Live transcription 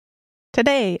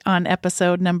Today, on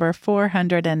episode number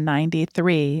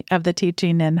 493 of the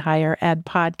Teaching in Higher Ed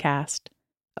podcast,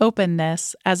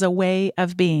 Openness as a Way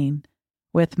of Being,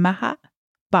 with Maha,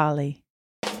 Bali.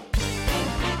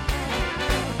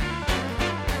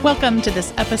 Welcome to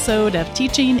this episode of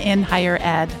Teaching in Higher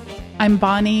Ed. I'm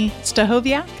Bonnie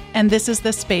Stahoviak, and this is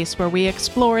the space where we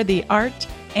explore the art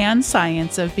and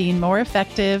science of being more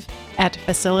effective at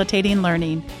facilitating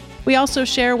learning. We also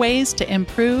share ways to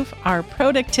improve our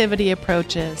productivity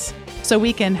approaches so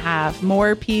we can have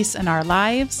more peace in our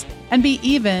lives and be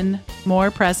even more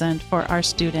present for our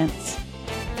students.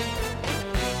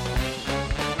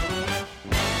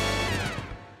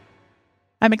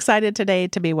 I'm excited today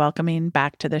to be welcoming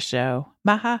back to the show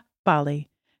Maha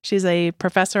Bali. She's a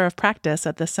professor of practice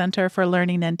at the Center for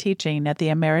Learning and Teaching at the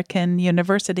American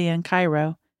University in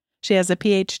Cairo. She has a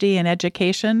PhD in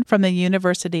education from the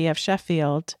University of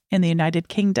Sheffield in the United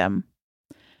Kingdom.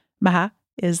 Maha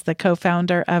is the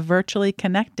co-founder of Virtually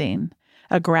Connecting,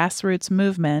 a grassroots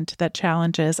movement that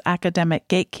challenges academic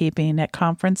gatekeeping at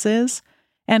conferences,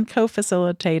 and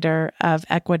co-facilitator of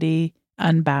Equity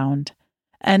Unbound,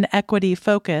 an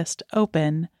equity-focused,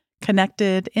 open,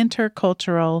 connected,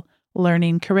 intercultural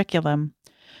learning curriculum,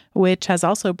 which has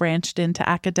also branched into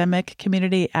academic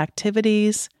community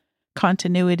activities,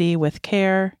 continuity with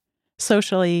care,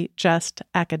 socially just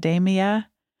academia,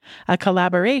 a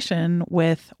collaboration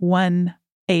with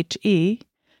 1HE,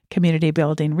 Community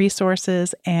Building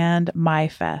Resources, and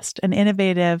MyFest, an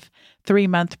innovative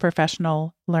 3-month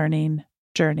professional learning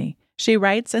journey. She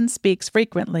writes and speaks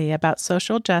frequently about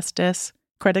social justice,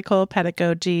 critical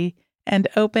pedagogy, and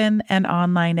open and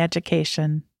online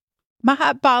education.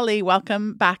 Maha Bali,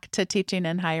 welcome back to Teaching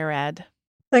in Higher Ed.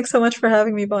 Thanks so much for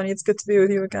having me, Bonnie. It's good to be with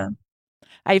you again.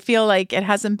 I feel like it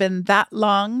hasn't been that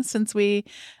long since we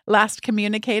last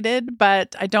communicated,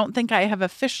 but I don't think I have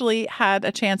officially had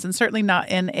a chance, and certainly not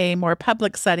in a more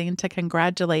public setting, to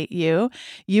congratulate you.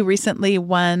 You recently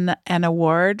won an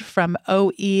award from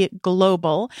OE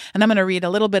Global, and I'm going to read a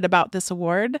little bit about this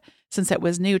award since it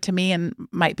was new to me and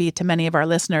might be to many of our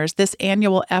listeners. This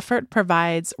annual effort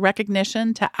provides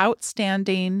recognition to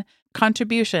outstanding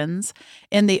contributions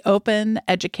in the open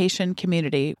education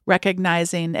community,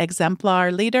 recognizing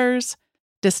exemplar leaders,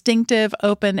 distinctive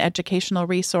open educational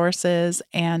resources,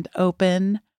 and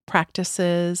open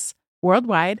practices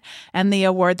worldwide. And the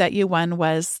award that you won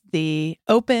was the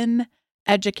Open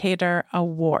Educator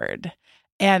Award.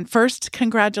 And first,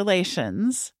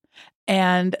 congratulations.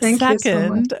 And Thank you so much.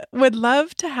 second, would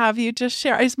love to have you just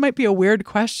share, this might be a weird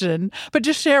question, but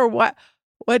just share what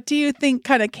do you think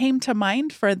kind of came to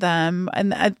mind for them?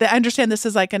 And I understand this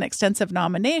is like an extensive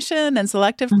nomination and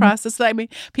selective process. I mean,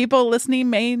 people listening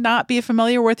may not be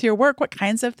familiar with your work. What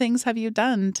kinds of things have you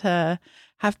done to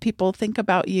have people think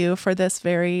about you for this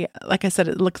very, like I said,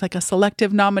 it looks like a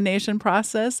selective nomination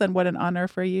process, and what an honor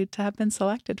for you to have been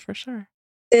selected for sure.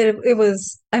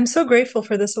 I'm so grateful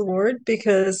for this award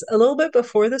because a little bit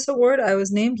before this award, I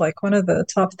was named like one of the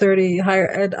top 30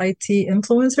 higher ed IT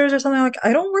influencers or something. Like,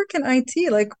 I don't work in IT.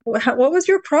 Like, what was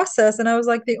your process? And I was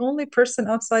like the only person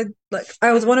outside, like,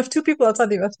 I was one of 2 people outside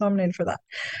the US nominated for that.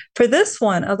 For this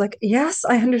one, I was like, yes,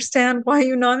 I understand why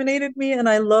you nominated me. And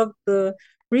I love the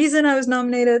reason I was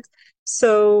nominated.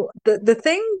 So the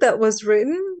thing that was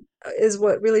written is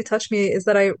what really touched me, is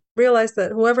that I realized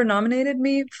that whoever nominated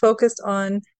me focused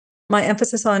on my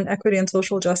emphasis on equity and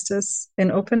social justice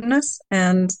in openness,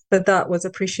 and that was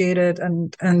appreciated,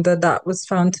 and that was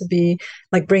found to be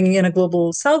like bringing in a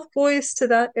global South voice to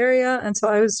that area. And so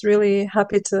I was really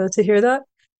happy to hear that.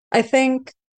 I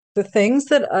think the things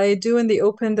that I do in the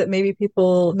open that maybe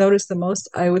people notice the most,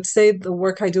 I would say the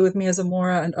work I do with Mia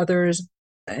Zamora and others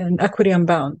in Equity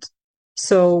Unbound.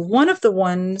 So one of the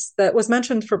ones that was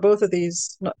mentioned for both of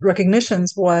these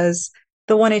recognitions was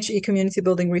the 1HE community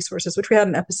building resources, which we had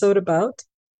an episode about.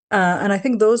 And I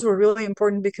think those were really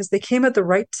important because they came at the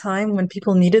right time when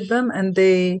people needed them, and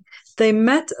they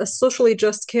met a socially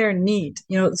just care need.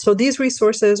 So these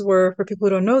resources were, for people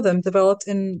who don't know them, developed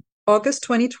in August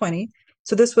 2020.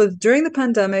 So this was during the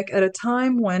pandemic, at a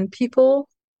time when people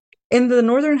in the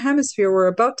Northern Hemisphere were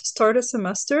about to start a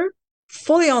semester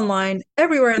fully online,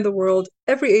 everywhere in the world,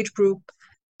 every age group,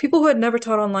 people who had never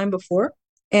taught online before.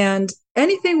 And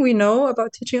anything we know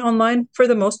about teaching online, for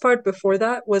the most part, before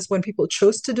that was when people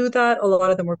chose to do that. A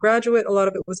lot of them were graduate. A lot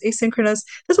of it was asynchronous.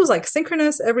 This was like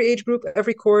synchronous, every age group,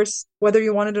 every course, whether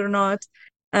you wanted it or not.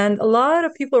 And a lot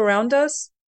of people around us,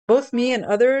 both me and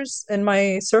others in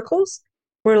my circles,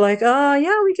 we're like,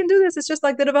 yeah, we can do this. It's just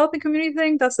like the developing community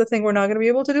thing. That's the thing we're not going to be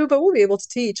able to do, but we'll be able to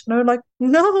teach. And I'm like,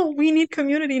 no, we need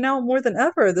community now more than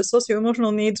ever. The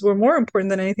socio-emotional needs were more important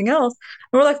than anything else.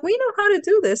 And we're like, we know how to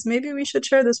do this. Maybe we should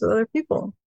share this with other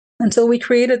people. And so we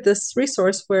created this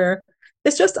resource where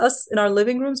it's just us in our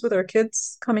living rooms with our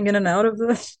kids coming in and out of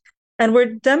the, and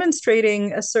we're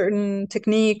demonstrating a certain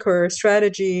technique or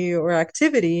strategy or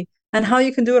activity and how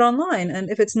you can do it online. And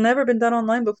if it's never been done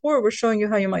online before, we're showing you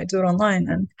how you might do it online.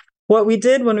 And what we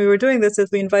did when we were doing this is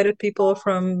we invited people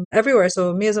from everywhere.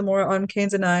 So Mia Zamora, Autumn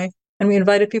Keynes, and I, and we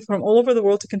invited people from all over the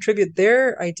world to contribute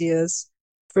their ideas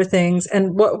for things.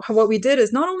 And what we did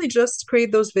is not only just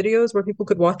create those videos where people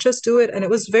could watch us do it, and it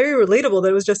was very relatable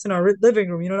that it was just in our living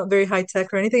room, not very high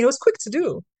tech or anything. It was quick to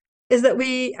do. Is that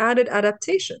we added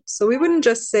adaptations. So we wouldn't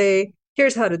just say,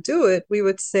 "Here's how to do it." We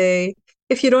would say,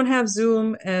 if you don't have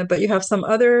Zoom, but you have some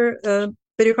other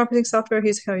video conferencing software,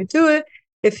 here's how you do it.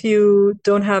 If you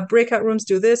don't have breakout rooms,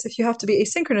 do this. If you have to be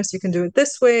asynchronous, you can do it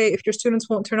this way. If your students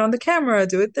won't turn on the camera,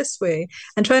 do it this way.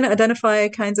 And trying to identify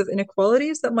kinds of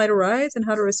inequalities that might arise and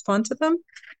how to respond to them.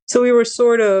 So we were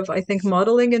sort of, I think,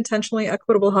 modeling intentionally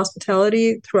equitable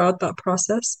hospitality throughout that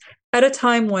process at a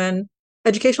time when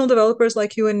educational developers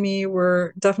like you and me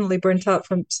were definitely burnt out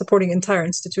from supporting entire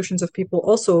institutions of people,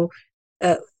 also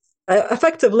uh,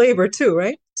 effective labor too,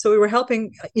 right? So we were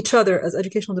helping each other as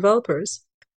educational developers.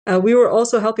 We were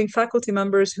also helping faculty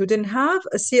members who didn't have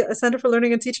a Center for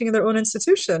Learning and Teaching in their own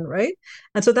institution, right?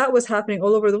 And so that was happening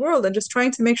all over the world, and just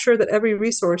trying to make sure that every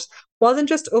resource wasn't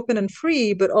just open and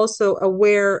free, but also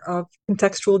aware of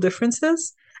contextual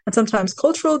differences and sometimes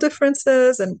cultural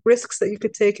differences and risks that you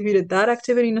could take if you did that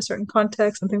activity in a certain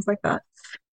context and things like that.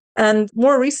 And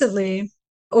more recently,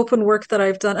 open work that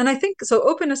I've done, and I think so,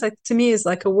 openness to me is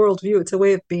like a worldview, it's a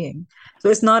way of being. So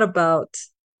it's not about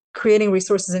creating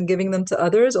resources and giving them to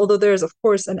others, although there's, of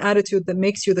course, an attitude that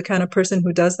makes you the kind of person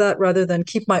who does that rather than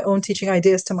keep my own teaching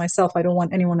ideas to myself. I don't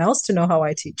want anyone else to know how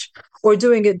I teach, or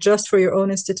doing it just for your own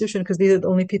institution because these are the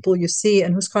only people you see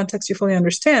and whose context you fully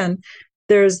understand.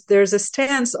 There's a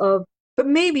stance of, but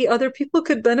maybe other people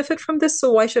could benefit from this,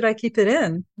 so why should I keep it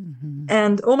in? Mm-hmm.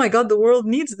 And oh my God, the world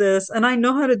needs this, and I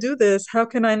know how to do this. How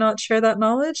can I not share that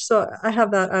knowledge? So I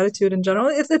have that attitude in general.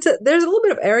 There's a little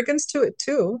bit of arrogance to it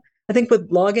too. I think with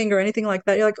blogging or anything like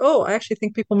that, you're like, oh, I actually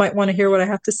think people might want to hear what I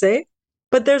have to say.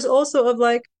 But there's also of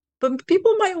like, but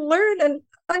people might learn, and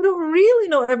I don't really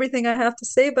know everything I have to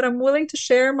say, but I'm willing to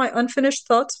share my unfinished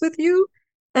thoughts with you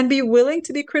and be willing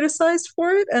to be criticized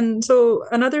for it. And so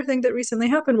another thing that recently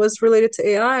happened was related to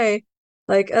AI.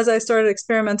 Like as I started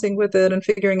experimenting with it and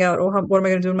figuring out, oh, what am I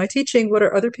going to do in my teaching? What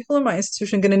are other people in my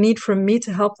institution going to need from me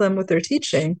to help them with their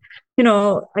teaching?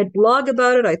 I blog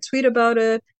about it, I tweet about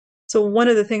it. So one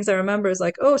of the things I remember is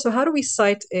like, oh, so how do we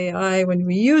cite AI when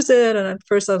we use it? And at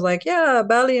first I was like, yeah,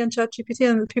 Bali and ChatGPT,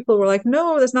 and people were like,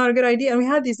 no, that's not a good idea. And we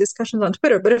had these discussions on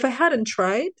Twitter. But if I hadn't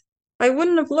tried, I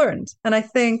wouldn't have learned. And I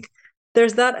think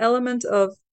there's that element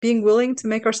of being willing to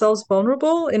make ourselves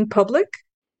vulnerable in public.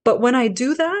 But when I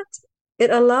do that, it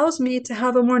allows me to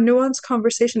have a more nuanced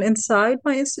conversation inside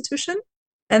my institution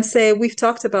and say, we've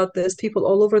talked about this. People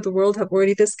all over the world have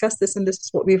already discussed this, and this is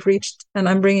what we've reached, and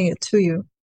I'm bringing it to you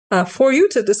for you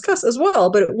to discuss as well.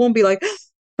 But it won't be like,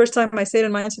 first time I say it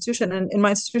in my institution, and in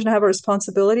my institution, I have a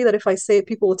responsibility that if I say it,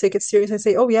 people will take it serious. I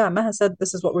say, oh, yeah, Maha said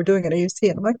this is what we're doing at AUC.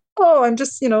 And I'm like, oh, I'm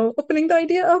just, opening the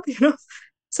idea up.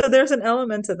 So there's an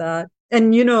element to that.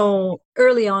 And,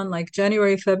 early on, like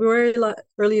January, February,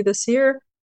 early this year,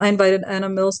 I invited Anna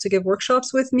Mills to give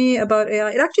workshops with me about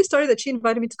AI. It actually started that she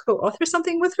invited me to co-author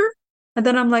something with her. And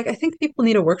then I'm like, I think people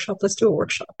need a workshop. Let's do a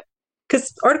workshop.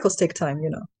 Because articles take time.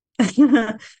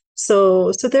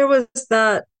 So there was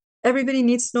that. Everybody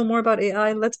needs to know more about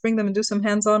AI. Let's bring them and do some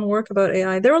hands-on work about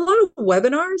AI. There were a lot of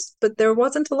webinars, but there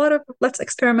wasn't a lot of let's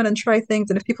experiment and try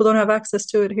things. And if people don't have access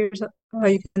to it, here's how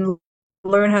you can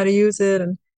learn how to use it.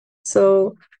 And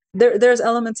so there's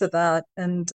elements of that.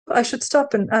 And I should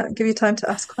stop and give you time to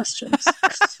ask questions.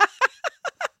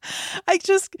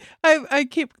 I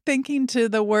keep thinking to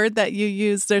the word that you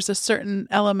use. There's a certain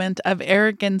element of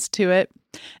arrogance to it,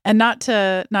 and not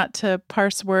to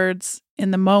parse words in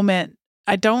the moment.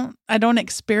 I don't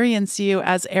experience you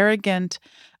as arrogant.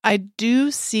 I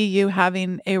do see you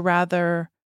having a rather,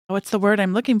 what's the word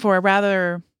I'm looking for? A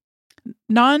rather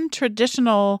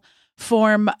non-traditional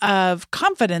form of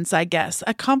confidence, I guess.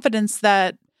 A confidence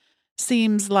that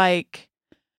seems like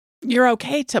you're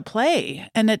okay to play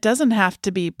and it doesn't have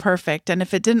to be perfect. And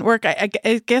if it didn't work, I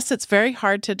guess it's very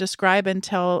hard to describe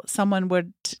until someone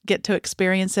would get to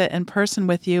experience it in person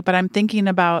with you. But I'm thinking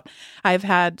about, I've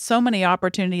had so many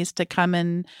opportunities to come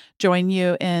and join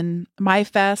you in My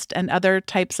Fest and other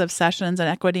types of sessions and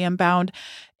Equity Unbound.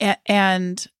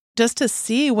 And just to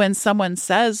see when someone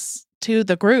says to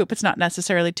the group, it's not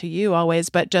necessarily to you always,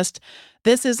 but just,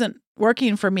 this isn't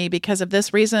working for me because of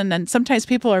this reason. And sometimes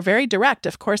people are very direct.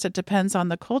 Of course, it depends on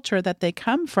the culture that they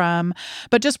come from.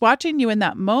 But just watching you in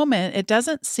that moment, it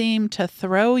doesn't seem to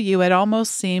throw you. It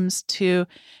almost seems to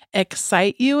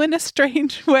excite you in a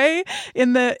strange way,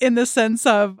 in the sense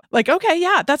of like, okay,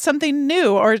 yeah, that's something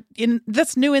new, or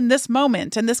that's new in this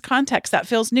moment, in this context, that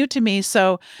feels new to me.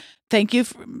 So thank you.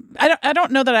 I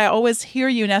don't know that I always hear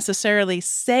you necessarily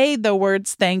say the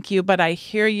words thank you, but I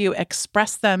hear you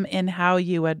express them in how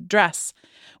you address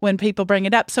when people bring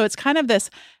it up. So it's kind of this,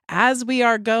 as we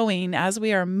are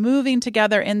moving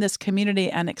together in this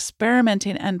community and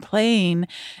experimenting and playing,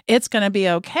 it's going to be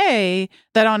okay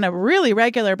that on a really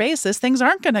regular basis, things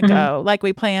aren't going to go like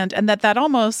we planned. And that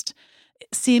almost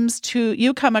seems to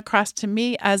you come across to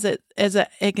me as it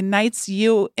ignites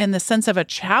you in the sense of a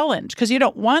challenge, because you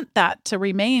don't want that to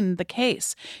remain the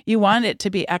case. You want it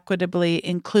to be equitably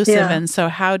inclusive. Yeah. And so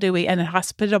and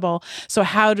hospitable. So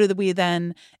how do we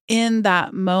then in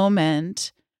that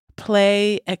moment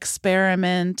play,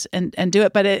 experiment, and do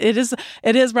it? But it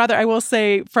is rather, I will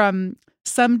say, from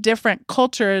some different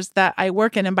cultures that I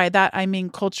work in, and by that I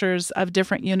mean cultures of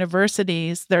different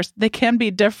universities, they can be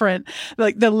different.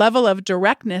 Like the level of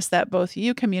directness that both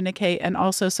you communicate and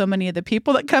also so many of the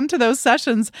people that come to those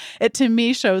sessions, it to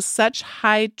me shows such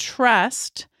high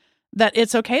trust that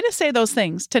it's okay to say those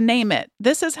things, to name it.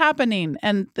 This is happening,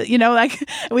 and like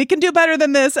we can do better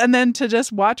than this, and then to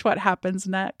just watch what happens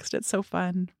next. It's so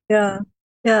fun. Yeah.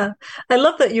 Yeah. I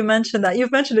love that you mentioned that.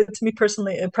 You've mentioned it to me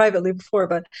personally and privately before,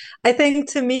 but I think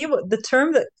to me, the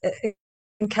term that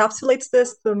encapsulates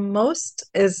this the most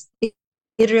is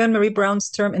Adrienne Marie Brown's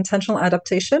term, intentional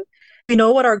adaptation. We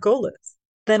know what our goal is.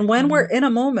 Then when we're in a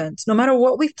moment, no matter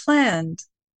what we've planned,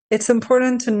 it's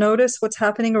important to notice what's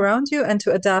happening around you and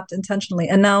to adapt intentionally.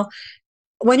 And now,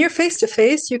 when you're face to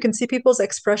face, you can see people's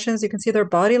expressions, you can see their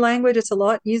body language. It's a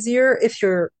lot easier if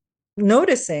you're to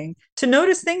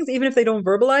notice things, even if they don't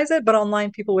verbalize it. But online,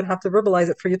 people would have to verbalize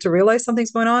it for you to realize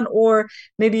something's going on. Or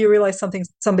maybe you realize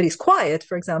somebody's quiet,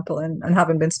 for example, and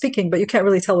haven't been speaking, but you can't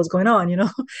really tell what's going on.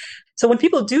 So when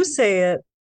people do say it,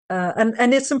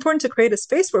 and it's important to create a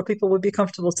space where people would be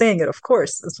comfortable saying it, of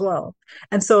course, as well.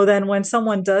 And so then when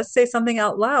someone does say something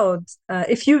out loud,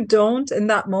 if you don't in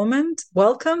that moment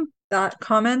welcome that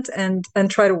comment and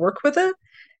try to work with it,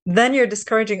 then you're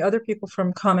discouraging other people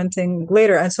from commenting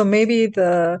later. And so maybe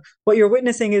what you're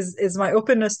witnessing is my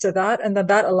openness to that, and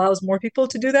that allows more people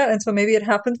to do that. And so maybe it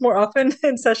happens more often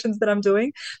in sessions that I'm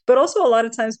doing, but also a lot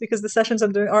of times because the sessions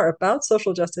I'm doing are about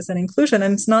social justice and inclusion,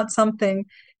 and it's not something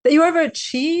that you ever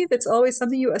achieve. It's always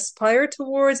something you aspire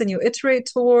towards and you iterate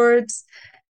towards.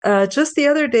 Just the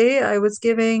other day, I was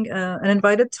giving an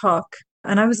invited talk,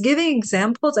 and I was giving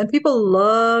examples, and people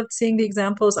loved seeing the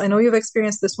examples. I know you've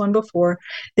experienced this one before.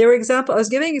 I was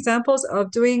giving examples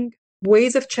of doing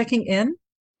ways of checking in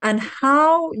and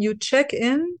how you check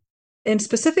in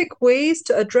specific ways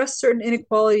to address certain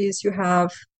inequalities you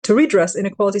have, to redress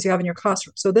inequalities you have in your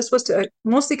classroom. So this was to a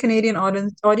mostly Canadian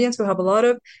audience who have a lot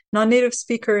of non-native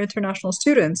speaker international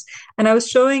students. And I was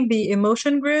showing the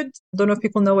emotion grid. Don't know if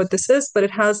people know what this is, but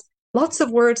it has lots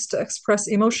of words to express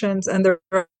emotions, and there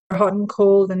are hot and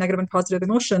cold and negative and positive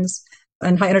emotions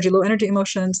and high energy, low energy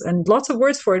emotions, and lots of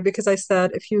words for it, because I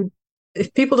said,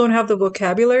 if people don't have the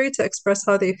vocabulary to express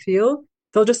how they feel,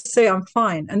 they'll just say, I'm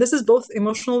fine. And this is both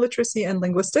emotional literacy and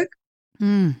linguistic.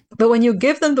 But when you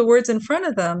give them the words in front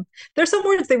of them, there's some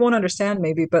words they won't understand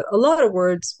maybe, but a lot of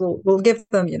words will give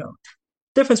them,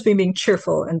 difference between being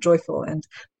cheerful and joyful and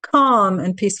calm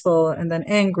and peaceful and then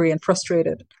angry and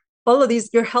frustrated. All of these,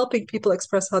 you're helping people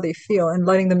express how they feel and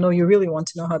letting them know you really want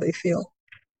to know how they feel.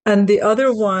 And the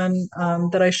other one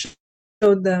that I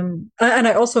showed them, and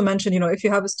I also mentioned, if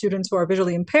you have students who are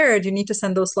visually impaired, you need to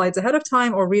send those slides ahead of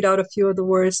time or read out a few of the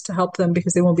words to help them,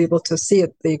 because they won't be able to see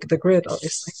it, the grid,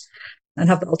 obviously, and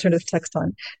have the alternative text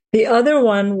on. The other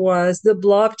one was the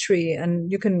blob tree,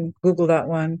 and you can Google that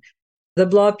one. The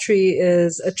blob tree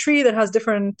is a tree that has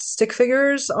different stick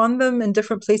figures on them in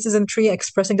different places in the tree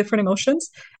expressing different emotions.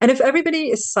 And if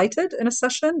everybody is cited in a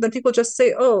session, then people just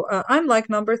say, I'm like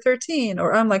number 13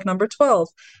 or I'm like number 12.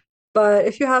 But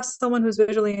if you have someone who's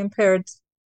visually impaired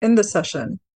in the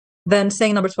session, then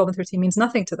saying number 12 and 13 means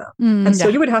nothing to them. And so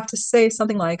Yeah. you would have to say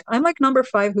something like, I'm like number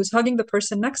 5 who's hugging the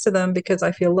person next to them because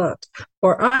I feel loved.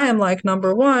 Or I am like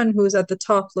number 1 who's at the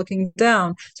top looking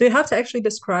down. So you have to actually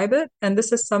describe it. And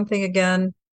this is something,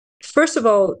 again, first of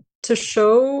all, to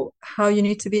show how you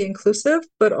need to be inclusive,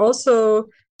 but also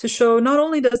to show not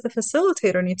only does the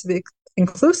facilitator need to be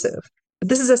inclusive, but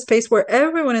this is a space where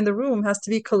everyone in the room has to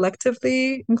be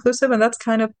collectively inclusive. And that's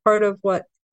kind of part of what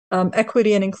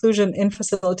equity and inclusion in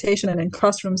facilitation and in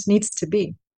classrooms needs to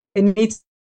be. It needs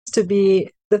to be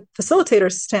the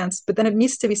facilitator's stance, but then it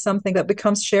needs to be something that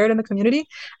becomes shared in the community.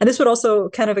 And this would also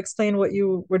kind of explain what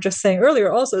you were just saying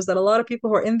earlier also, is that a lot of people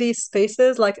who are in these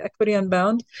spaces like Equity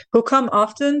Unbound, who come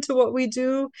often to what we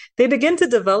do, they begin to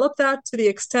develop that to the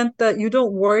extent that you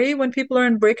don't worry when people are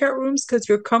in breakout rooms because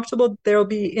you're comfortable. There'll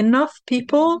be enough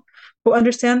people who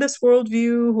understand this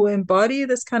worldview, who embody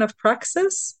this kind of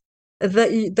praxis,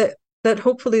 that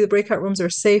hopefully the breakout rooms are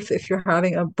safe if you're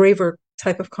having a braver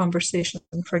type of conversation,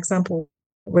 for example,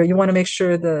 where you want to make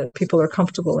sure that people are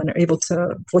comfortable and are able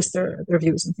to voice their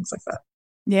views and things like that.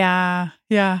 Yeah.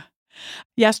 Yeah.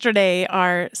 Yesterday,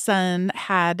 our son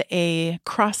had a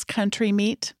cross-country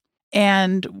meet,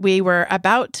 and we were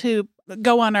about to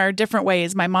go on our different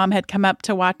ways. My mom had come up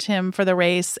to watch him for the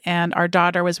race, and our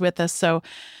daughter was with us. So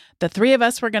the three of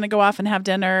us were going to go off and have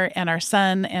dinner, and our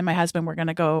son and my husband were going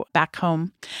to go back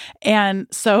home. And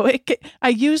so I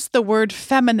used the word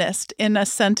feminist in a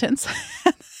sentence.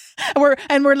 We're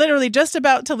literally just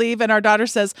about to leave, and our daughter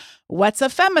says, "What's a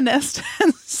feminist?"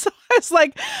 And so I was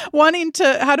like, wanting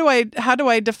to, how do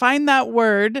I define that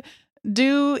word,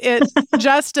 do it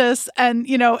justice, and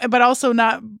but also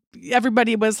not.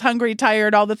 Everybody was hungry,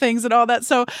 tired, all the things and all that.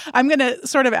 So I'm going to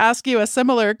sort of ask you a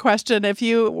similar question. If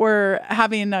you were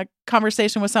having a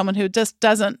conversation with someone who just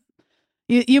doesn't,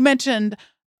 you mentioned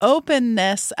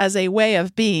openness as a way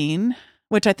of being,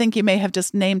 which I think you may have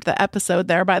just named the episode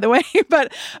there, by the way.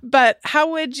 But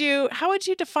how would you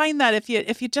define that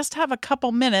if you just have a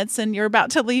couple minutes and you're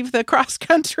about to leave the cross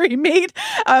country meet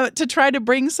to try to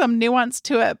bring some nuance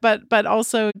to it, but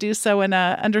also do so in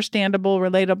a understandable,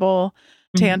 relatable,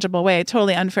 tangible way?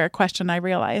 Totally unfair question, I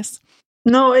realize.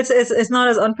 No, it's not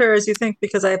as unfair as you think,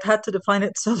 because I've had to define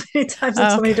it so many times in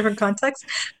so many different contexts.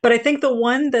 But I think the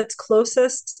one that's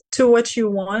closest to what you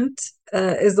want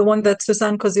is the one that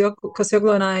Susan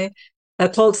Kosioglu and I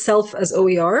called self as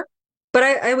OER. But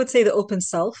I would say the open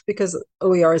self, because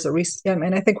OER is a resource. I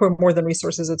mean, I think we're more than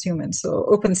resources as humans. So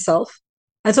open self.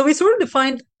 And so we sort of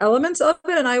defined elements of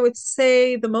it. And I would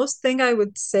say the most thing I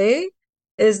would say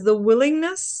is the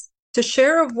willingness to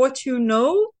share of what you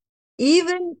know,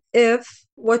 even if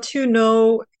what you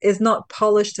know is not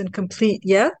polished and complete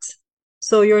yet.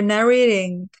 So you're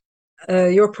narrating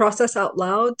your process out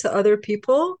loud to other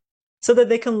people so that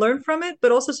they can learn from it,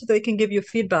 but also so they can give you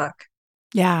feedback.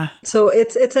 Yeah. So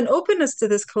it's an openness to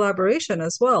this collaboration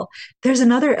as well. There's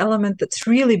another element that's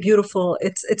really beautiful.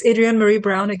 It's Adrienne Marie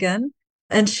Brown again,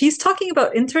 and she's talking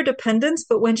about interdependence,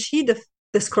 but when she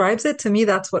describes it, to me,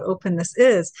 that's what openness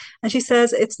is. And she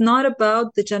says it's not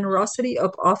about the generosity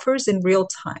of offers in real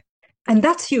time. And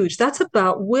that's huge. That's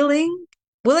about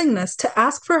willingness to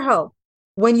ask for help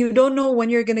when you don't know when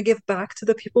you're going to give back to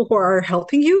the people who are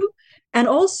helping you. And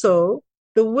also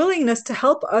the willingness to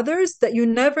help others that you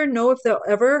never know if they'll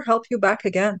ever help you back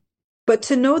again. But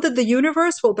to know that the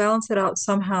universe will balance it out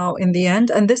somehow in the end.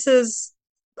 And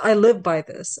I live by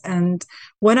this. And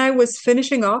when I was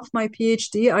finishing off my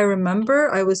PhD, I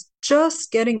remember I was just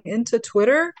getting into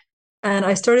Twitter, and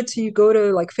I started to go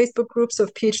to like Facebook groups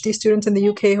of PhD students in the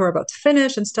UK who are about to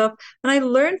finish and stuff. And I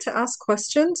learned to ask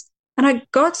questions, and I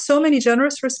got so many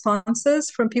generous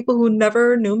responses from people who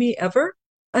never knew me ever.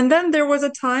 And then there was a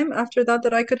time after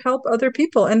that I could help other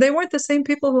people, and they weren't the same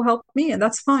people who helped me, and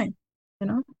that's fine,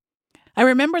 I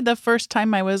remember the first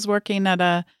time I was working at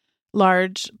a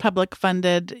large public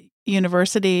funded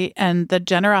university, and the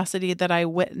generosity that I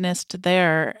witnessed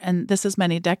there, and this is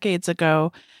many decades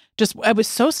ago, it was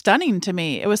so stunning to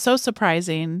me. It was so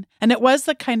surprising. And it was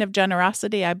the kind of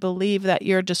generosity I believe that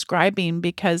you're describing,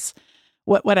 because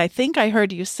what I think I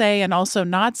heard you say and also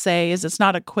not say is it's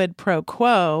not a quid pro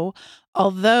quo.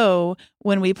 Although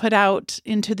when we put out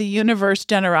into the universe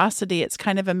generosity, it's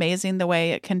kind of amazing the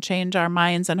way it can change our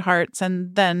minds and hearts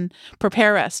and then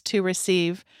prepare us to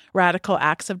receive radical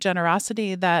acts of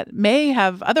generosity that may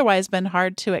have otherwise been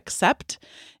hard to accept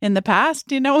in the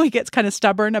past. We get kind of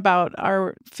stubborn about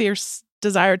our fierce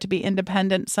desire to be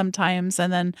independent sometimes,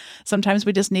 and then sometimes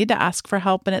we just need to ask for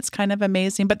help, and it's kind of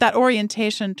amazing. But that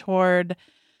orientation toward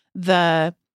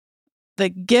the the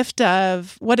gift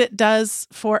of what it does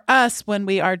for us when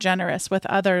we are generous with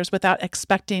others without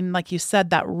expecting, like you said,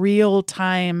 that real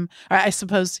time, or I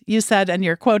suppose you said, and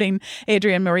you're quoting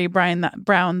Adrienne Marie Brown,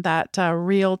 that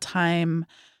real time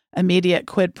immediate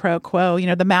quid pro quo.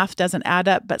 The math doesn't add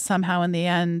up, but somehow in the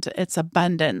end, it's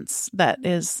abundance that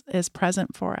is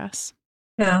present for us.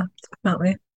 Yeah,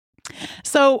 definitely.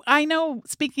 So I know,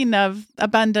 speaking of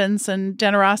abundance and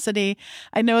generosity,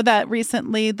 I know that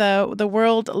recently the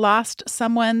world lost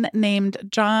someone named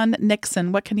John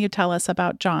Nixon. What can you tell us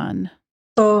about John?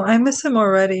 Oh, I miss him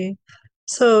already.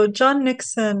 So John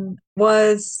Nixon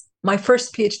was my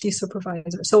first PhD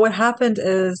supervisor. So what happened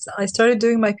is I started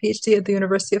doing my PhD at the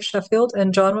University of Sheffield,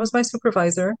 and John was my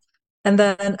supervisor. And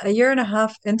then a year and a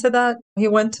half into that, he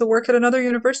went to work at another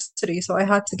university. So I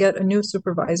had to get a new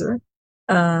supervisor.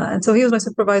 And so he was my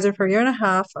supervisor for a year and a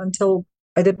half until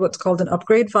I did what's called an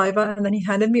upgrade viva. And then he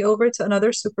handed me over to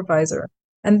another supervisor.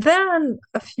 And then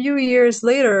a few years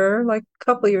later, like a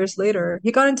couple of years later,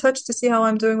 he got in touch to see how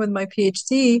I'm doing with my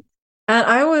PhD. And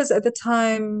I was at the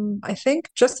time, I think,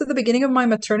 just at the beginning of my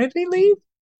maternity leave.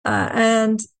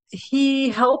 And he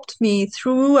helped me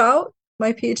throughout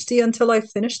my PhD until I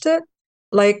finished it.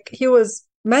 Like he was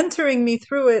mentoring me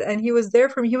through it, and he was there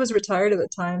for me. He was retired at the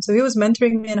time. So he was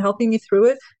mentoring me and helping me through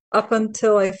it up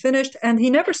until I finished. And he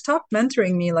never stopped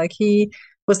mentoring me. Like he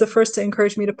was the first to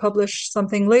encourage me to publish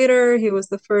something later. He was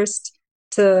the first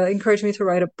to encourage me to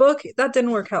write a book. That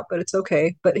didn't work out, but it's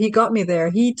okay. But he got me there.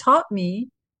 He taught me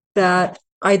that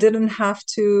I didn't have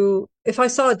to, if I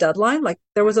saw a deadline, like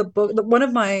there was a book, one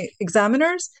of my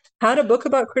examiners had a book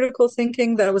about critical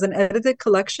thinking that was an edited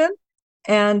collection,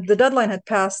 and the deadline had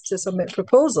passed to submit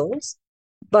proposals.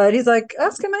 But he's like,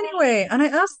 ask him anyway. And I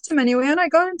asked him anyway, and I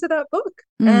got into that book.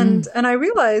 And I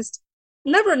realized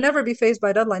never be fazed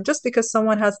by deadline. Just because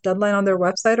someone has deadline on their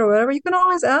website or whatever, you can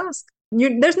always ask.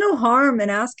 There's no harm in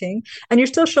asking, and you're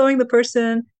still showing the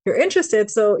person you're interested.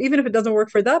 So even if it doesn't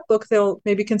work for that book, they'll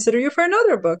maybe consider you for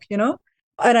another book,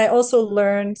 And I also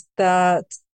learned that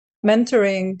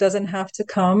mentoring doesn't have to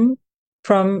come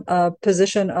from a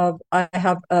position of I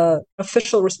have a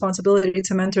official responsibility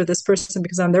to mentor this person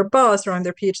because I'm their boss or I'm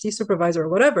their PhD supervisor or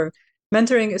whatever.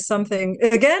 Mentoring is something,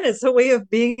 again, it's a way of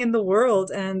being in the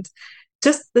world. And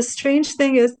just the strange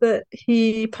thing is that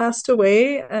he passed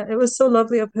away. It was so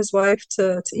lovely of his wife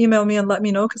to email me and let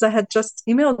me know, because I had just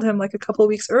emailed him like a couple of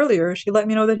weeks earlier. She let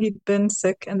me know that he'd been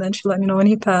sick, and then she let me know when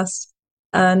he passed.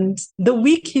 And the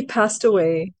week he passed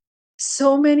away,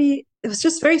 it was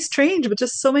just very strange, but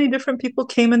just so many different people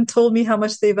came and told me how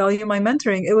much they value my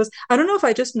mentoring. I don't know if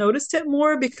I just noticed it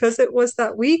more because it was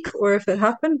that week or if it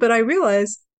happened, but I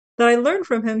realized that I learned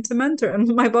from him to mentor. And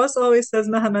my boss always says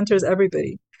Maha mentors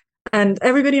everybody. And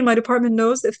everybody in my department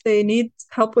knows if they need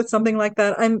help with something like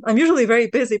that. I'm usually very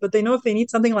busy, but they know if they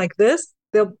need something like this,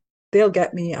 they'll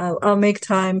get me. I'll make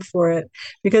time for it,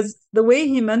 because the way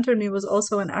he mentored me was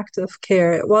also an act of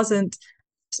care. It wasn't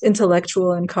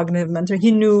intellectual and cognitive mentor.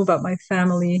 He knew about my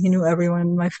family. He knew everyone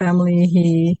in my family.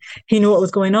 He knew what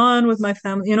was going on with my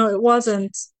family. It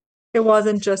wasn't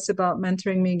just about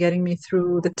mentoring me, getting me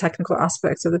through the technical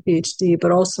aspects of the PhD,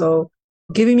 but also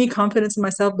giving me confidence in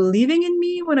myself, believing in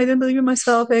me when I didn't believe in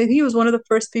myself. He was one of the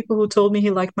first people who told me he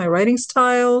liked my writing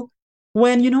style.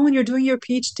 When you're doing your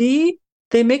PhD,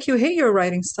 they make you hate your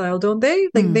writing style, don't they?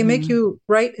 Like they make you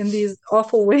write in these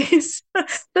awful ways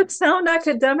that sound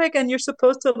academic, and you're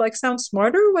supposed to like sound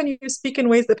smarter when you speak in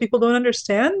ways that people don't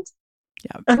understand.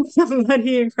 Yeah. But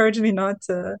he encouraged me not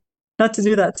to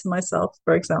do that to myself,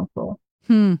 for example.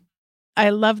 I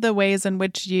love the ways in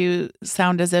which you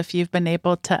sound as if you've been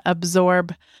able to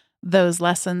absorb those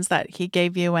lessons that he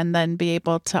gave you and then be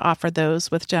able to offer those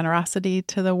with generosity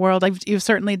to the world. You've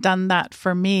certainly done that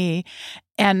for me.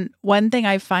 And one thing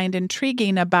I find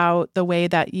intriguing about the way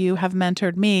that you have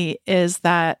mentored me is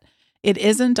that it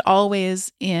isn't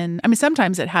always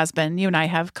sometimes it has been. You and I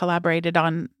have collaborated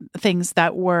on things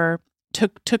that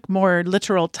took more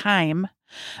literal time.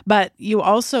 But you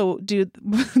also do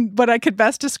what I could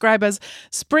best describe as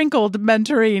sprinkled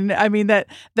mentoring. I mean, that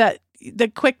the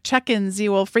quick check-ins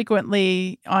you will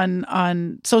frequently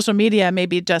on social media,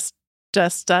 maybe just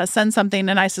send something,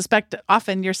 and I suspect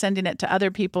often you're sending it to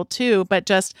other people too. But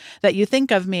just that you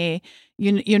think of me,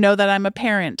 you know that I'm a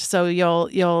parent, so you'll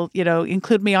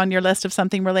include me on your list of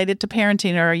something related to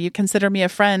parenting, or you consider me a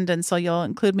friend, and so you'll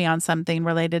include me on something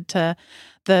related to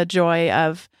the joy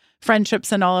of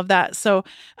friendships and all of that. So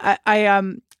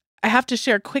I have to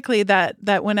share quickly that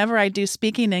whenever I do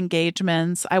speaking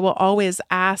engagements, I will always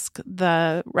ask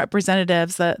the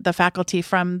representatives, the faculty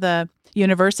from the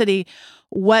university,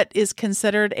 what is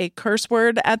considered a curse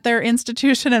word at their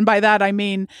institution. And by that, I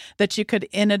mean that you could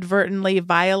inadvertently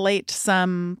violate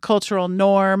some cultural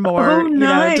norm Oh, or, just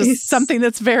nice. something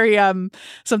that's very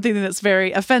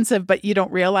offensive, but you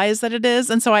don't realize that it is.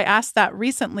 And so I asked that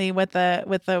recently with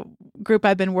a group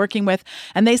I've been working with,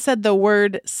 and they said the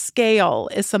word scale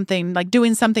is something like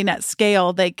doing something at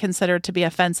scale they consider to be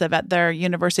offensive at their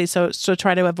university. So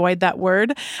try to avoid that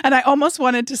word. And I almost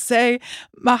wanted to say,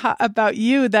 Maha, about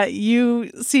you that you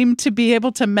seem to be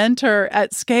able to mentor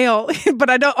at scale, but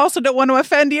I don't want to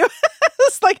offend you.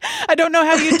 It's like, I don't know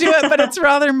how you do it, but it's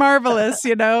rather marvelous,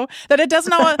 that it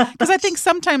doesn't all, because I think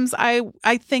sometimes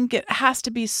I think it has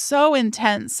to be so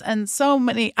intense and so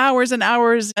many hours and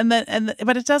hours,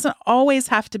 but it doesn't always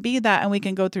have to be that, and we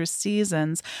can go through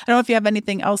seasons. I don't know if you have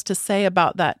anything else to say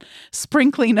about that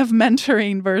sprinkling of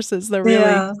mentoring versus the really.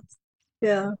 Yeah.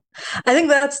 Yeah. I think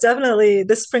that's definitely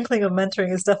this sprinkling of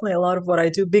mentoring is definitely a lot of what I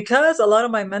do because a lot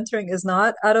of my mentoring is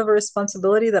not out of a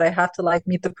responsibility that I have to like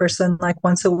meet the person like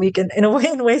once a week in a way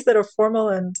in ways that are formal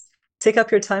and take up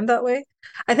your time that way.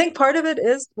 I think part of it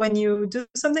is when you do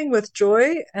something with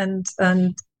joy and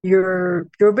you're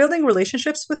building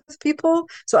relationships with people.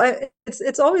 So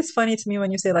it's always funny to me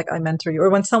when you say like I mentor you or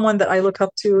when someone that I look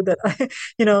up to that I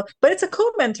but it's a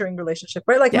co-mentoring relationship,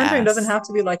 right? Like mentoring doesn't Yes. have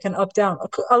to be like an up down.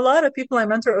 A lot of people I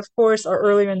mentor, of course, are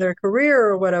earlier in their career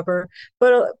or whatever,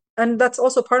 but and that's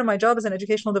also part of my job as an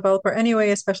educational developer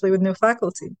anyway, especially with new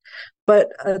faculty. But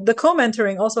the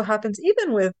co-mentoring also happens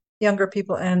even with younger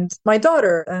people and my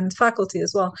daughter and faculty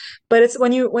as well. But it's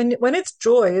when it's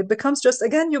joy, it becomes just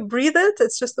again you breathe it.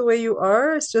 It's just the way you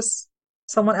are. It's just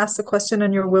someone asks a question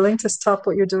and you're willing to stop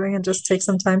what you're doing and just take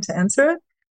some time to answer it.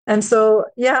 And so,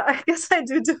 yeah, I guess I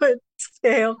do it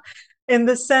scale in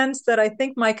the sense that I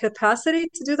think my capacity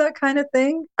to do that kind of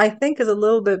thing, I think is a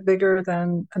little bit bigger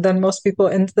than most people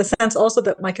in the sense also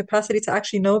that my capacity to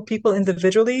actually know people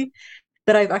individually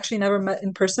that I've actually never met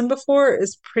in person before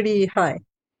is pretty high.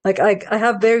 Like I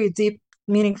have very deep,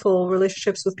 meaningful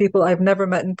relationships with people I've never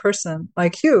met in person,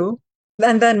 like you.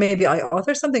 And then maybe I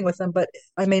author something with them, but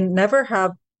I may never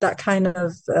have that kind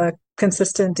of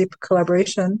consistent, deep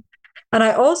collaboration. And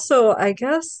I also, I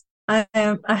guess, I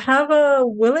have a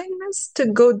willingness to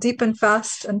go deep and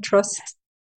fast and trust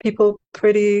people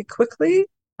pretty quickly,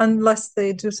 unless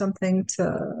they do something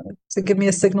to give me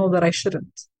a signal that I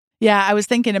shouldn't. Yeah, I was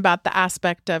thinking about the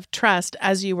aspect of trust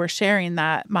as you were sharing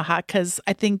that, Maha, because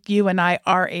I think you and I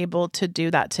are able to do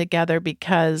that together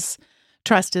because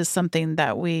trust is something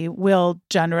that we will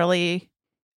generally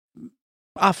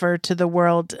offer to the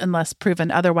world unless proven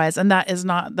otherwise. And that is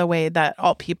not the way that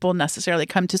all people necessarily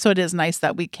come to. So it is nice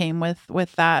that we came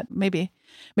with that, maybe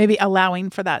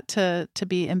allowing for that to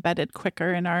be embedded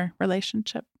quicker in our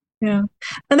relationship. Yeah.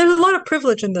 And there's a lot of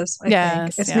privilege in this, I think.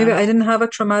 Yes, It's maybe yeah. I didn't have a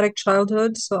traumatic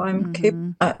childhood, so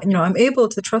Hmm. I'm able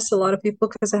to trust a lot of people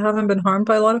because I haven't been harmed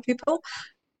by a lot of people.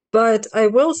 But I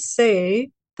will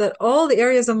say that all the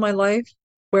areas of my life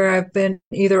where I've been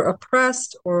either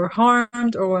oppressed or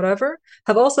harmed or whatever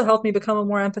have also helped me become a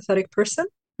more empathetic person.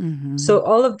 Hmm. So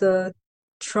all of the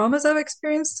traumas I've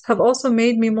experienced have also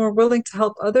made me more willing to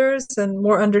help others and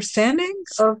more understanding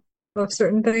of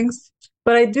certain things.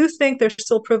 But I do think there's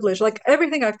still privilege. Like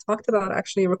everything I've talked about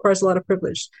actually requires a lot of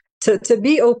privilege. To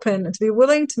be open and to be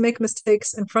willing to make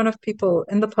mistakes in front of people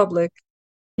in the public,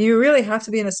 you really have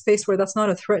to be in a space where that's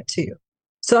not a threat to you.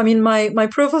 So I mean my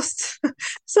provost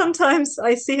sometimes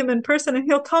I see him in person and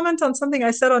he'll comment on something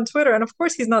I said on Twitter. And of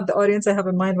course he's not the audience I have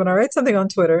in mind when I write something on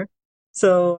Twitter.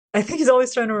 So I think he's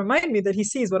always trying to remind me that he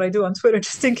sees what I do on Twitter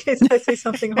just in case I say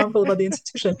something harmful about the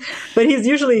institution. But he's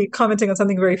usually commenting on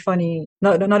something very funny,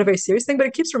 not a very serious thing, but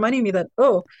it keeps reminding me that,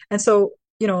 oh, and so,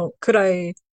 could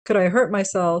I hurt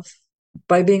myself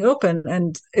by being open?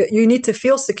 And you need to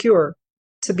feel secure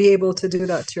to be able to do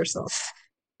that to yourself.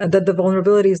 And that the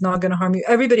vulnerability is not going to harm you.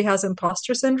 Everybody has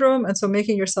imposter syndrome. And so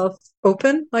making yourself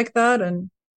open like that, and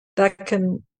that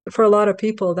can, for a lot of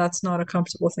people, that's not a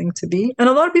comfortable thing to be. And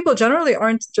a lot of people generally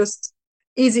aren't just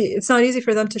easy. It's not easy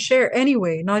for them to share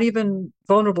anyway, not even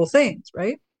vulnerable things,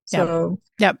 right? Yep. So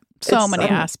Yep. So it's, many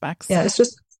aspects. yeah, it's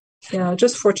just, yeah,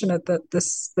 just fortunate that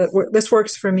this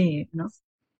works for me.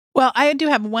 Well, I do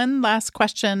have one last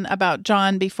question about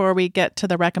John before we get to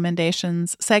the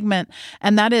recommendations segment.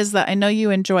 And that is that I know you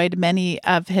enjoyed many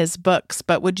of his books,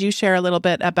 but would you share a little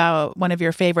bit about one of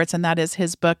your favorites? And that is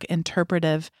his book,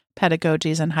 Interpretive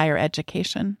Pedagogies in Higher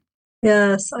Education.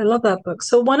 Yes, I love that book.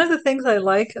 So one of the things I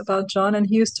like about John, and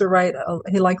he used to write,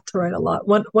 he liked to write a lot.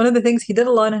 One of the things he did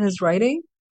a lot in his writing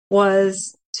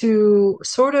was to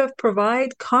sort of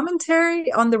provide commentary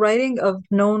on the writing of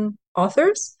known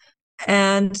authors.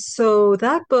 And so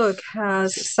that book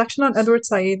has a section on Edward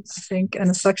Said, I think, and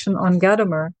a section on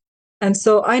Gadamer. And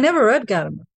so I never read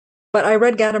Gadamer, but I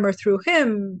read Gadamer through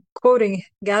him quoting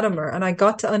Gadamer, and I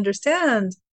got to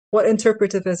understand what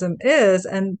interpretivism is.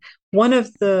 And one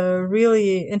of the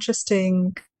really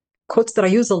interesting quotes that I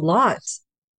use a lot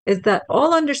is that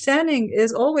all understanding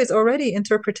is always already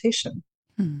interpretation.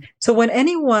 Hmm. So when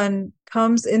anyone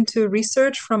comes into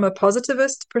research from a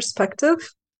positivist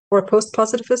perspective or a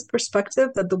post-positivist perspective,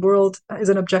 that the world is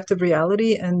an objective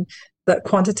reality and that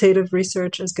quantitative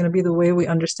research is going to be the way we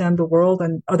understand the world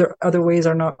and other ways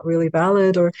are not really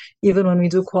valid, or even when we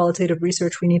do qualitative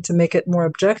research, we need to make it more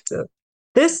objective.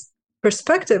 This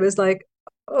perspective is like,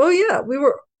 oh yeah,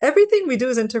 everything we do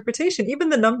is interpretation. Even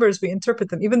the numbers, we interpret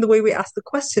them. Even the way we ask the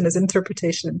question is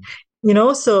interpretation.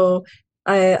 So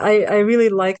I really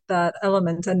like that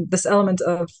element, and this element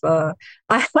of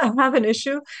I have an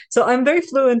issue. So I'm very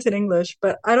fluent in English,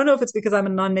 but I don't know if it's because I'm a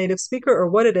non-native speaker or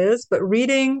what it is, but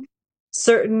reading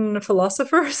certain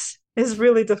philosophers is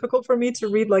really difficult for me to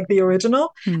read like the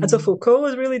original. And so Hmm. Foucault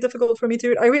was really difficult for me to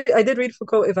read. I did read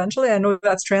Foucault eventually. I know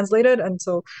that's translated, and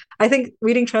so I think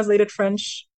reading translated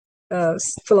French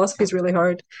philosophy is really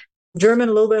hard. German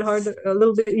a little bit hard, a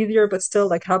little bit easier, but still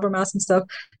like Habermas and stuff.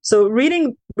 So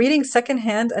reading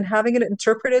secondhand and having it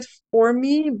interpreted for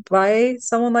me by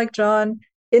someone like John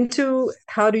into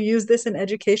how to use this in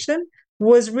education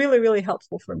was really, really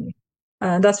helpful for me.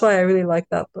 And that's why I really like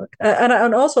that book.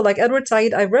 And also like Edward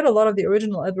Said, I've read a lot of the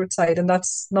original Edward Said, and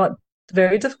that's not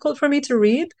very difficult for me to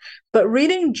read. But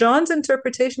reading John's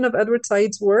interpretation of Edward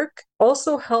Said's work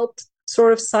also helped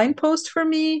sort of signpost for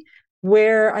me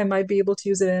where I might be able to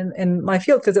use it in my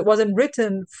field, because it wasn't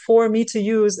written for me to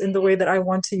use in the way that I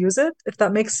want to use it, if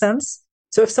that makes sense.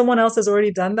 So if someone else has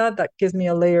already done that, that gives me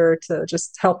a layer to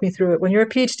just help me through it. When you're a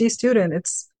PhD student,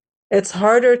 it's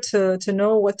harder to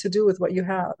know what to do with what you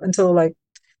have. And so like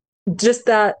just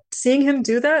that seeing him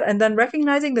do that and then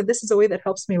recognizing that this is a way that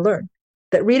helps me learn.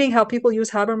 That reading how people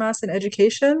use Habermas in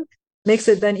education makes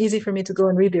it then easy for me to go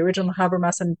and read the original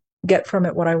Habermas and get from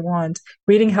it what I want.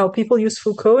 Reading how people use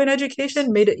Foucault in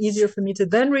education made it easier for me to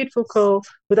then read Foucault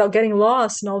without getting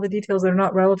lost in all the details that are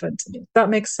not relevant to me. That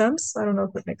makes sense? I don't know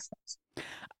if it makes sense.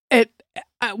 It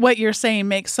what you're saying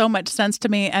makes so much sense to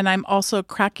me, and I'm also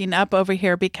cracking up over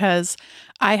here because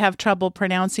I have trouble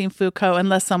pronouncing Foucault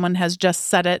unless someone has just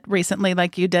said it recently,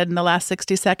 like you did in the last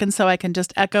 60 seconds, so I can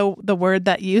just echo the word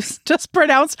that you just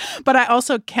pronounced, but I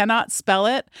also cannot spell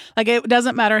it. Like, it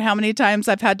doesn't matter how many times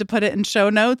I've had to put it in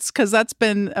show notes, because that's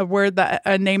been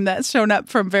a name that's shown up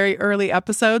from very early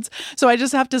episodes, so I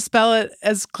just have to spell it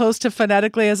as close to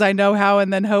phonetically as I know how,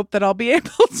 and then hope that I'll be able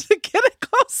to get it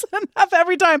close enough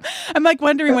every time. I'm like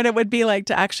wondering what it would be like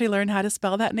to actually learn how to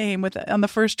spell that name on the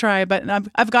first try, but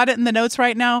I've got it in the notes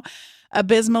right now,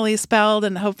 abysmally spelled,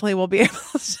 and hopefully we'll be able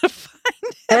to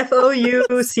find it. Foucault.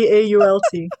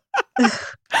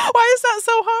 Why is that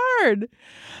so hard?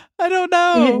 I don't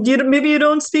know. Maybe you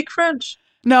don't speak French.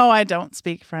 No, I don't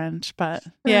speak French, but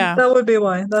yeah. That would be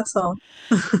why. That's all.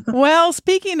 Well,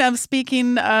 speaking of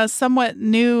speaking somewhat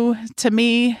new to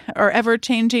me or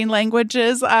ever-changing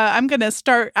languages, I'm going to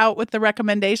start out with the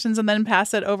recommendations and then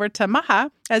pass it over to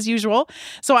Maha, as usual.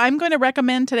 So I'm going to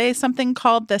recommend today something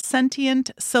called the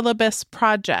Sentient Syllabus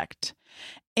Project.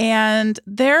 And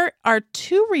there are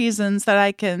two reasons that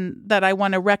I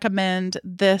want to recommend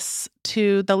this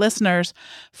to the listeners.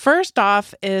 First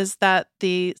off is that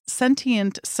the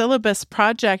Sentient Syllabus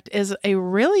Project is a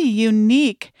really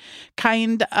unique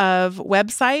kind of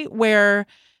website where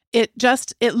it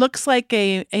looks like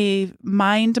a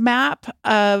mind map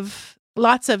of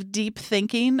lots of deep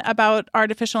thinking about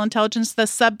artificial intelligence. The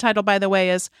subtitle, by the way,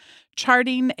 is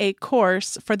Charting a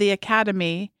Course for the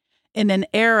Academy in an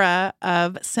Era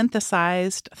of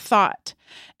Synthesized Thought.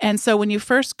 And so when you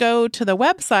first go to the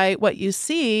website, what you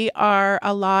see are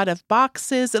a lot of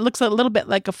boxes. It looks a little bit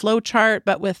like a flow chart,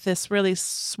 but with this really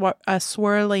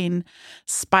swirling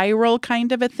spiral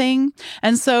kind of a thing.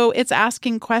 And so it's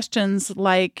asking questions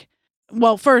like,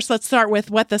 well, first, let's start with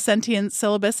what the Sentient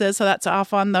Syllabus is. So that's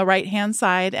off on the right-hand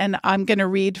side. And I'm going to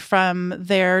read from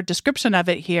their description of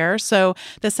it here. So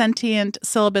the Sentient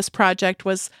Syllabus Project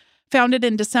was founded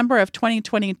in December of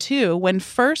 2022, when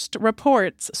first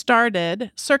reports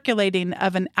started circulating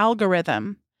of an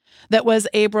algorithm that was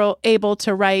able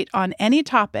to write on any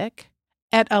topic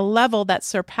at a level that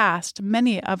surpassed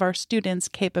many of our students'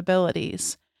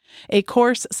 capabilities. A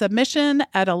course submission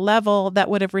at a level that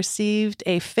would have received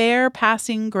a fair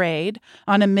passing grade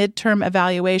on a midterm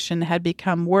evaluation had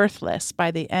become worthless by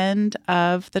the end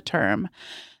of the term.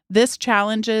 This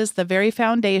challenges the very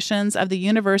foundations of the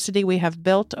university we have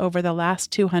built over the last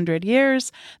 200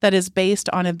 years that is based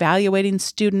on evaluating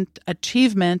student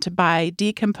achievement by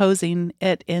decomposing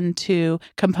it into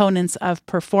components of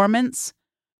performance,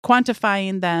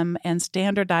 quantifying them, and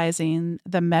standardizing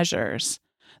the measures.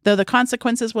 Though the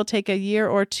consequences will take a year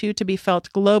or two to be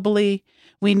felt globally,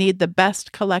 we need the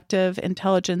best collective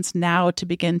intelligence now to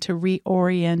begin to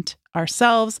reorient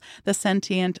ourselves. The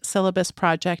Sentient Syllabus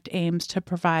Project aims to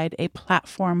provide a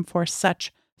platform for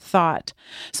such thought.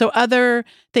 So other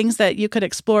things that you could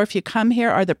explore if you come here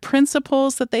are the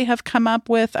principles that they have come up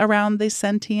with around the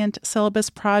Sentient Syllabus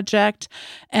Project.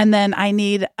 And then I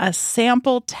need a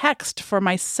sample text for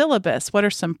my syllabus. What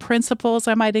are some principles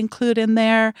I might include in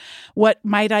there? What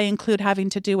might I include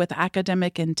having to do with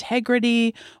academic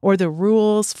integrity or the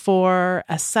rules for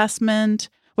assessment?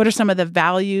 What are some of the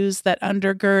values that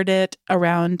undergird it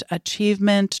around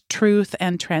achievement, truth,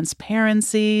 and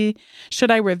transparency?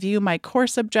 Should I review my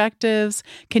course objectives?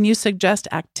 Can you suggest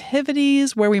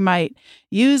activities where we might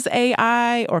use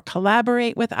AI or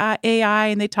collaborate with AI?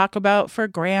 And they talk about for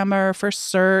grammar, for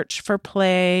search, for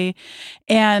play.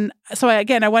 And so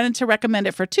again, I wanted to recommend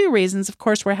it for two reasons. Of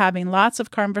course, we're having lots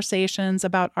of conversations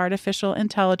about artificial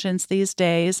intelligence these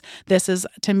days. This is,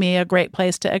 to me, a great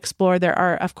place to explore. There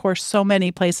are, of course, so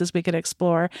many places we could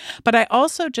explore. But I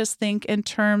also just think in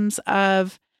terms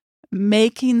of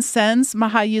making sense,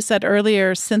 Maha, you said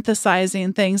earlier,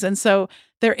 synthesizing things. And so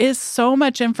there is so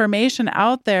much information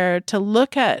out there to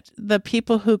look at the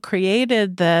people who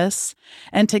created this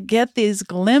and to get these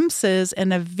glimpses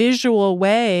in a visual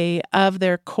way of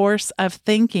their course of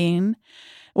thinking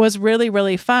was really,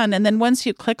 really fun. And then once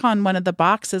you click on one of the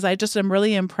boxes, I just am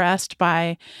really impressed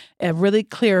by a really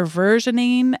clear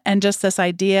versioning and just this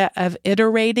idea of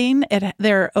iterating.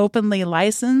 They're openly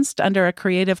licensed under a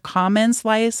Creative Commons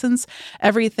license.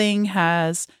 Everything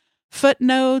has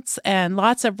footnotes and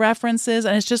lots of references,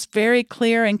 and it's just very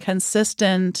clear and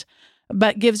consistent,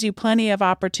 but gives you plenty of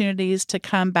opportunities to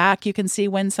come back. You can see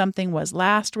when something was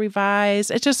last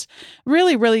revised. It's just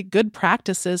really, really good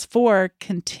practices for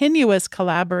continuous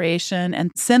collaboration and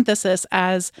synthesis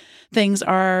as things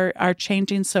are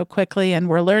changing so quickly and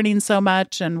we're learning so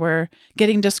much and we're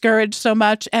getting discouraged so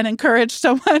much and encouraged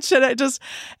so much. And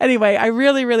anyway, I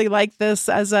really, really like this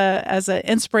as a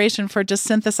inspiration for just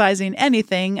synthesizing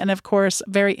anything. And of course,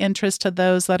 very interest to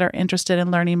those that are interested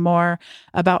in learning more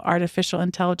about artificial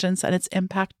intelligence and its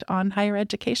impact on higher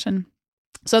education.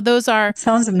 So those are...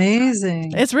 Sounds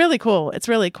amazing. It's really cool. It's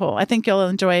really cool. I think you'll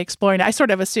enjoy exploring it. I sort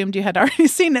of assumed you had already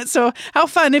seen it. So how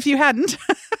fun if you hadn't.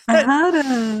 I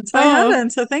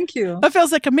hadn't. So thank you. It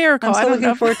feels like a miracle. I'm so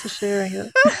looking forward to sharing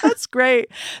it. That's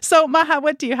great. So Maha,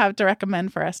 what do you have to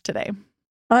recommend for us today?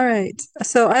 All right.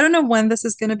 So I don't know when this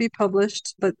is going to be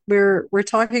published, but we're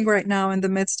talking right now in the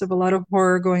midst of a lot of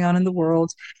horror going on in the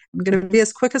world. I'm going to be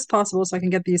as quick as possible so I can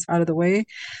get these out of the way.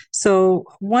 So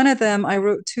one of them I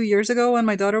wrote 2 years ago when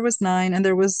my daughter was 9, and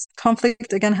there was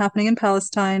conflict again happening in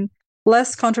Palestine,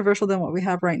 less controversial than what we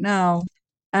have right now.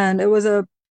 And it was a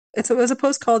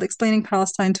post called "Explaining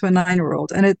Palestine to a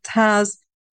 9-Year-Old," and it has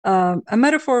a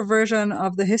metaphor version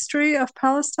of the history of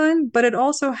Palestine, but it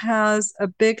also has a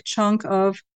big chunk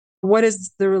of what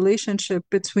is the relationship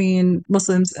between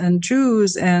Muslims and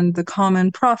Jews and the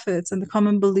common prophets and the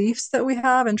common beliefs that we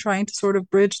have, and trying to sort of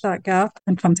bridge that gap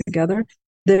and come together.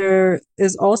 There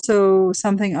is also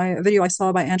a video I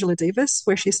saw by Angela Davis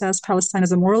where she says Palestine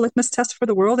is a moral litmus test for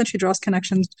the world, and she draws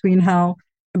connections between how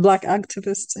Black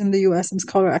activists in the US and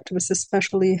scholar activists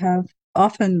especially have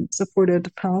often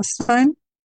supported Palestine.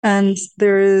 And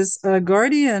there is a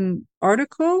Guardian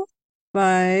article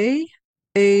by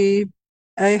a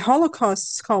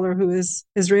Holocaust scholar who is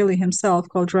Israeli himself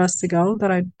called Raz Sigal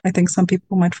that I think some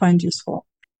people might find useful.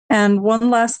 And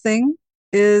one last thing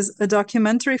is a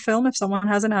documentary film, if someone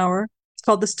has an hour. It's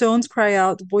called The Stones Cry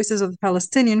Out, Voices of the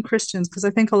Palestinian Christians, because I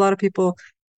think a lot of people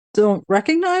don't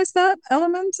recognize that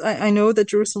element. I know that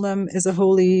Jerusalem is a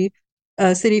holy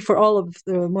city for all of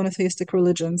the monotheistic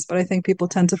religions, but I think people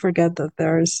tend to forget that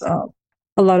there's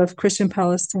a lot of Christian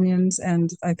Palestinians,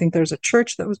 and I think there's a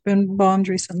church that was been bombed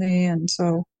recently. And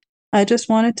so I just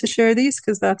wanted to share these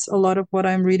because that's a lot of what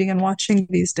I'm reading and watching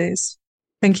these days.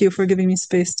 Thank you for giving me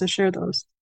space to share those.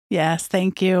 Yes,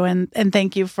 thank you. And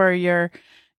thank you for your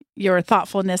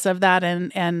thoughtfulness of that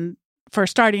and for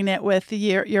starting it with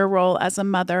your role as a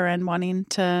mother and wanting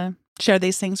to share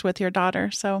these things with your daughter.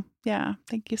 So yeah,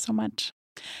 thank you so much.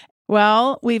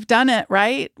 Well, we've done it,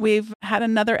 right? We've had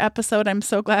another episode. I'm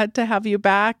so glad to have you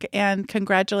back. And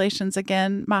congratulations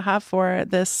again, Maha, for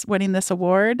winning this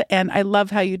award. And I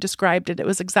love how you described it. It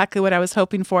was exactly what I was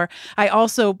hoping for. I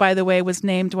also, by the way, was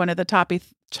named one of the top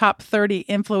top 30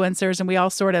 influencers, and we all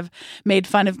sort of made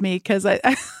fun of me because I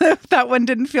that one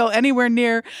didn't feel anywhere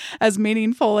near as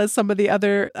meaningful as some of the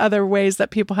other ways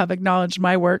that people have acknowledged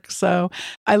my work. So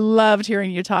I loved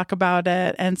hearing you talk about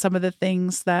it and some of the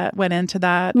things that went into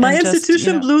that. My and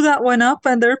institution blew that one up,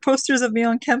 and there are posters of me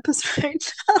on campus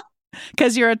right now.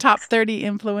 Because you're a top 30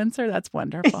 influencer. That's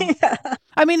wonderful. Yeah.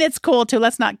 I mean, it's cool too.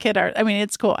 Let's not kid our, I mean,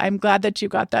 it's cool. I'm glad that you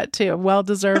got that too. Well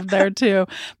deserved there too.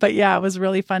 But yeah, it was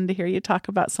really fun to hear you talk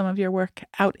about some of your work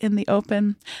out in the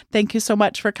open. Thank you so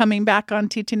much for coming back on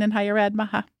Teaching in Higher Ed,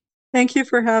 Maha. Thank you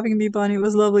for having me, Bonnie. It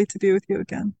was lovely to be with you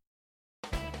again.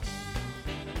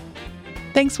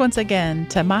 Thanks once again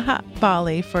to Maha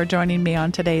Bali for joining me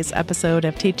on today's episode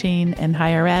of Teaching in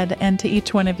Higher Ed, and to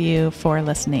each one of you for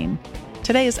listening.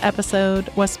 Today's episode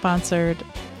was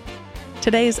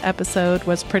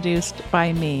produced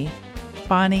by me,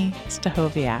 Bonnie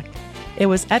Stachowiak. It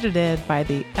was edited by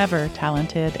the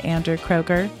ever-talented Andrew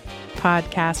Kroger.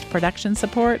 Podcast production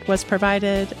support was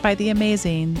provided by the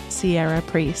amazing Sierra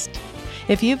Priest.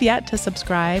 If you've yet to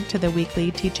subscribe to the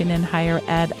weekly Teaching in Higher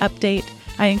Ed update,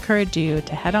 I encourage you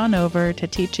to head on over to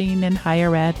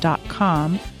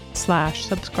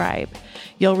teachinginhighered.com/subscribe.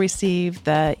 You'll receive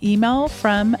the email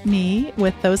from me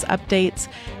with those updates,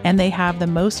 and they have the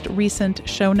most recent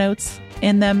show notes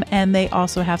in them, and they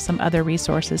also have some other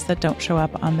resources that don't show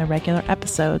up on the regular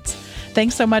episodes.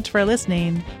 Thanks so much for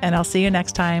listening, and I'll see you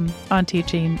next time on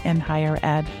Teaching in Higher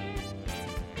Ed.